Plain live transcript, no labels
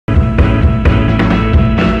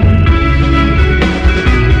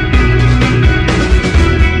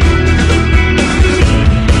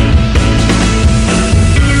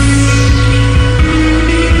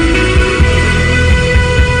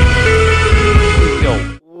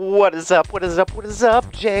What is up? What is up? What is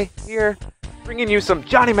up? Jay here, bringing you some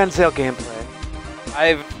Johnny Manziel gameplay.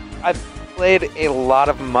 I've played a lot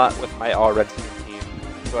of MUT with my all red team,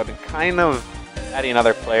 so I've been kind of adding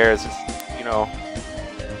other players, just, you know,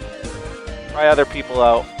 try other people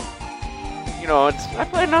out. You know, I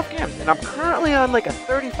played enough games, and I'm currently on like a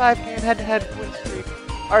 35 game head-to-head win streak.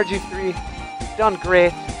 RG3, done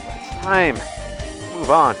great, but it's time to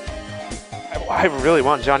move on. I really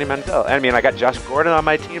want Johnny Manziel. I mean, I got Josh Gordon on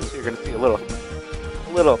my team, so you're going to see a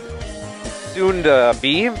little soon to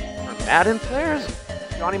be for Madden players.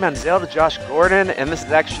 Johnny Manziel to Josh Gordon, and this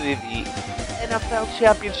is actually the NFL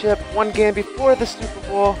Championship, one game before the Super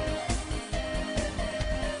Bowl.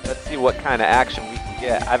 Let's see what kind of action we can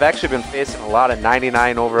get. I've actually been facing a lot of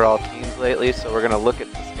 99 overall teams lately, so we're going to look at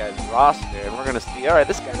this guy's roster, and we're going to see, all right,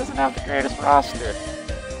 this guy doesn't have the greatest roster.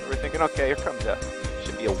 So we're thinking, okay, here comes a...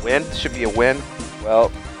 Should be a win. Should be a win.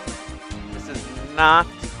 Well, this is not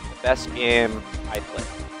the best game I play.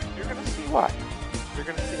 You're gonna see why. You're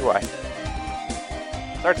gonna see why.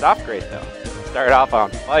 Starts off great though. Started off on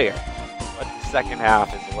fire, but the second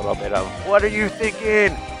half is a little bit of what are you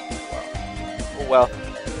thinking? Oh well.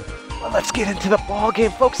 Well, let's get into the ball game,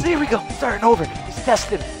 folks. There we go. Starting over. He's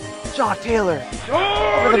testing. Sean Taylor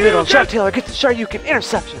over the middle. Sean Taylor gets the Sharyukin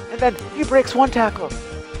interception, and then he breaks one tackle.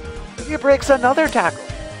 He breaks another tackle.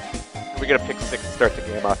 We get a pick six to start the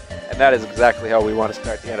game off. And that is exactly how we want to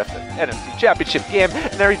start the NFC Championship game.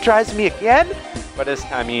 And there he tries me again. But this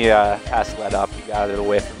time he pass led up. He got it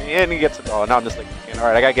away from me. And he gets the ball. And now I'm just like, all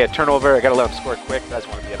right, I got to get a turnover. I got to let him score quick. I just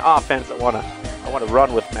want to be an offense. I want to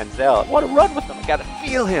run with Manziel. I want to run with him. I got to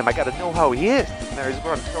feel him. I got to know how he is. And there he's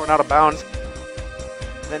throwing out of bounds.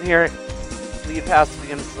 And then here, lead pass to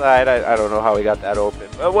the inside. I don't know how he got that open.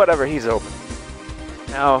 But whatever, he's open.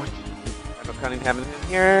 Now, Cunningham is in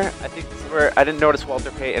here. I think this is where I didn't notice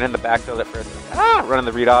Walter Payton in the backfield at first. Running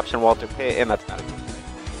the read option, Walter Payton. That's not a good thing.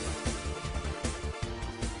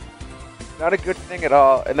 Not a good thing at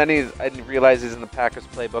all. And then I didn't realize he's in the Packers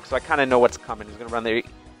playbook, so I kind of know what's coming. He's gonna run the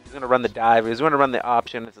dive. He's gonna run the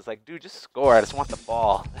option. It's just like, dude, just score. I just want the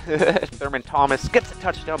ball. Thurman Thomas gets the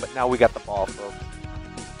touchdown, but now we got the ball, folks.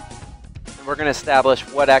 And we're gonna establish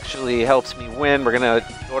what actually helps me win. We're gonna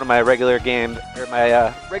go to my regular game or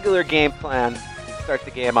my regular game plan. Start the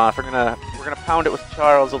game off. We're gonna pound it with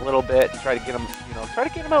Charles a little bit. Try to get him, try to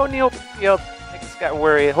get him out in the open field. Make this guy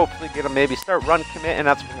worry. Hopefully get him maybe start run commit, and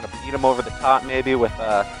that's when we're gonna beat him over the top maybe with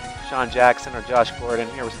Sean Jackson or Josh Gordon.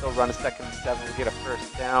 Here we're still running 2nd and 7. We get a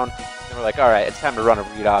first down. Then we're like, all right, it's time to run a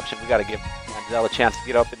read option. We got to give Manziel a chance to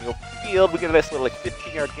get up in the open field. We get this little like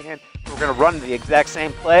 15-yard gain. We're going to run the exact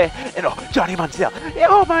same play. And oh, Johnny Manziel.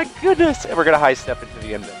 Oh my goodness. And we're going to high step into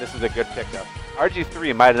the end zone. This is a good pickup.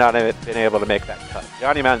 RG3 might not have been able to make that cut.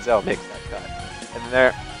 Johnny Manziel makes that cut. And then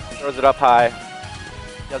there, throws it up high.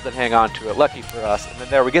 Doesn't hang on to it. Lucky for us. And then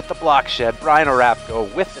there we get the block shed. Brian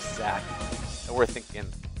Arapko with the sack. And we're thinking,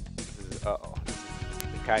 this is the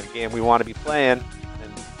kind of game we want to be playing.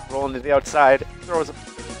 And rolling to the outside. Throws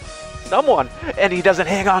someone, and he doesn't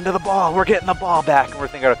hang on to the ball. We're getting the ball back, and we're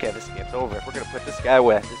thinking, okay, this game's over. We're going to put this guy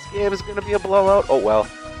away. This game is going to be a blowout. Oh, well.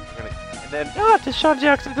 And then, Deshaun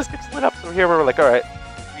Jackson just gets lit up. So here we're like, all right,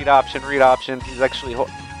 read option. He's actually,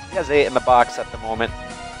 he has 8 in the box at the moment.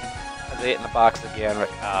 Has 8 in the box again. We're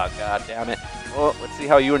like, oh, god damn it. Well, let's see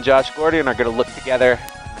how you and Josh Gordon are going to look together.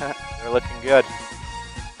 They're looking good.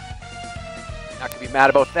 Not going to be mad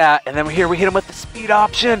about that. And then here we hit him with the speed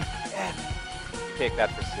option. And we take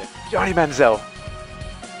that for 6. Johnny Manziel,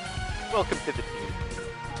 welcome to the team.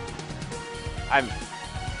 And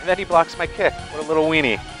then he blocks my kick. What a little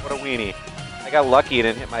weenie. What a weenie. I got lucky and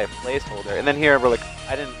didn't hit my placeholder. And then here we're like,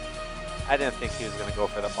 I didn't think he was going to go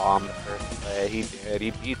for the bomb the first play. He did.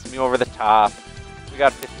 He beats me over the top. We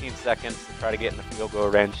got 15 seconds to try to get in the field goal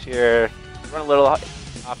range here. Run a little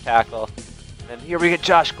off tackle. And then here we get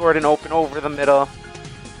Josh Gordon open over the middle.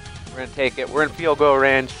 We're going to take it. We're in field goal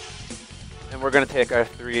range. And we're going to take our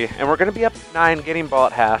 3, and we're going to be up 9, getting ball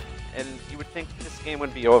at half. And you would think this game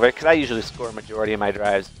would be over, because I usually score a majority of my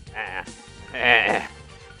drives.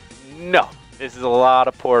 No, this is a lot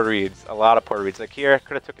of poor reads, Like here,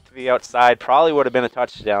 could have took it to the outside, probably would have been a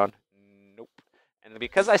touchdown. Nope. And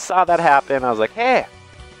because I saw that happen, I was like, hey,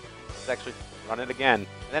 let's actually run it again.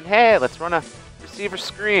 And then, hey, let's run a receiver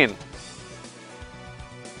screen.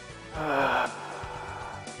 I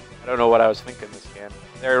don't know what I was thinking this game.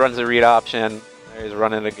 There he runs a read option. There he's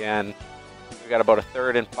running again. We got about a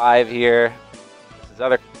 3rd and 5 here. This is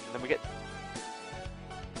other. And then we get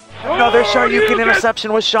another Sharyukin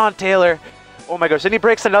interception with Sean Taylor. Oh my gosh! And he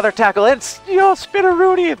breaks another tackle. And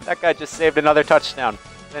Spinaroonie. That guy just saved another touchdown.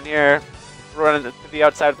 Then here, running to the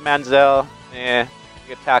outside with Manziel.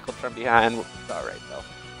 We get tackled from behind. It's all right, though.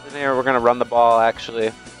 And here, we're going to run the ball,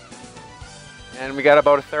 actually. And we got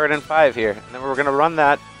about a 3rd and 5 here. And then we're going to run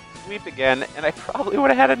that sweep again. And I probably would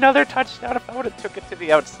have had another touchdown if I would have took it to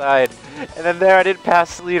the outside. And then there, I didn't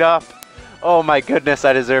pass the lead up. Oh, my goodness,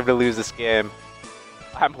 I deserve to lose this game.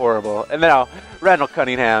 I'm horrible. And now, Randall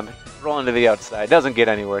Cunningham rolling to the outside. Doesn't get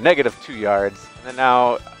anywhere. -2 yards. And then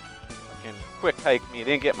now, fucking quick hike me.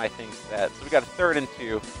 Didn't get my thing set. So we got a 3rd and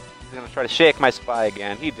 2. He's going to try to shake my spy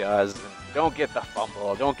again. He does. And don't get the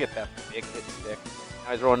fumble. Don't get that big hit stick.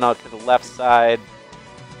 Now he's rolling out to the left side.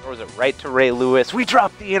 Throws it right to Ray Lewis. We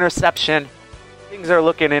dropped the interception. Things are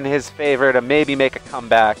looking in his favor to maybe make a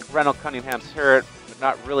comeback. Randall Cunningham's hurt, but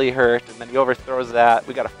not really hurt. And then he overthrows that.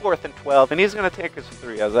 We got a 4th and 12, and he's going to take us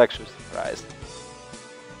 3. I was actually surprised.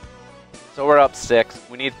 So we're up 6.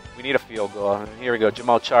 We need a field goal. And here we go.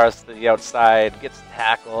 Jamal Charles to the outside. Gets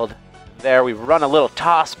tackled. There we run a little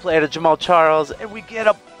toss play to Jamal Charles, and we get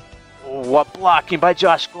a what blocking by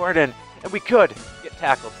Josh Gordon. And we could get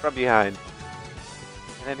tackled from behind.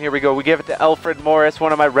 And then here we go. We give it to Alfred Morris,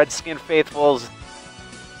 one of my Redskin faithfuls.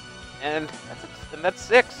 And that's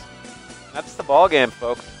 6. That's the ball game,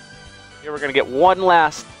 folks. Here we're going to get one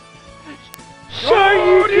last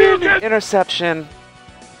interception.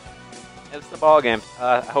 It's the ball game.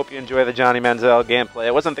 I hope you enjoy the Johnny Manziel gameplay.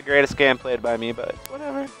 It wasn't the greatest game played by me, but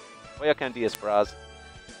whatever. Voy a Candias, bras.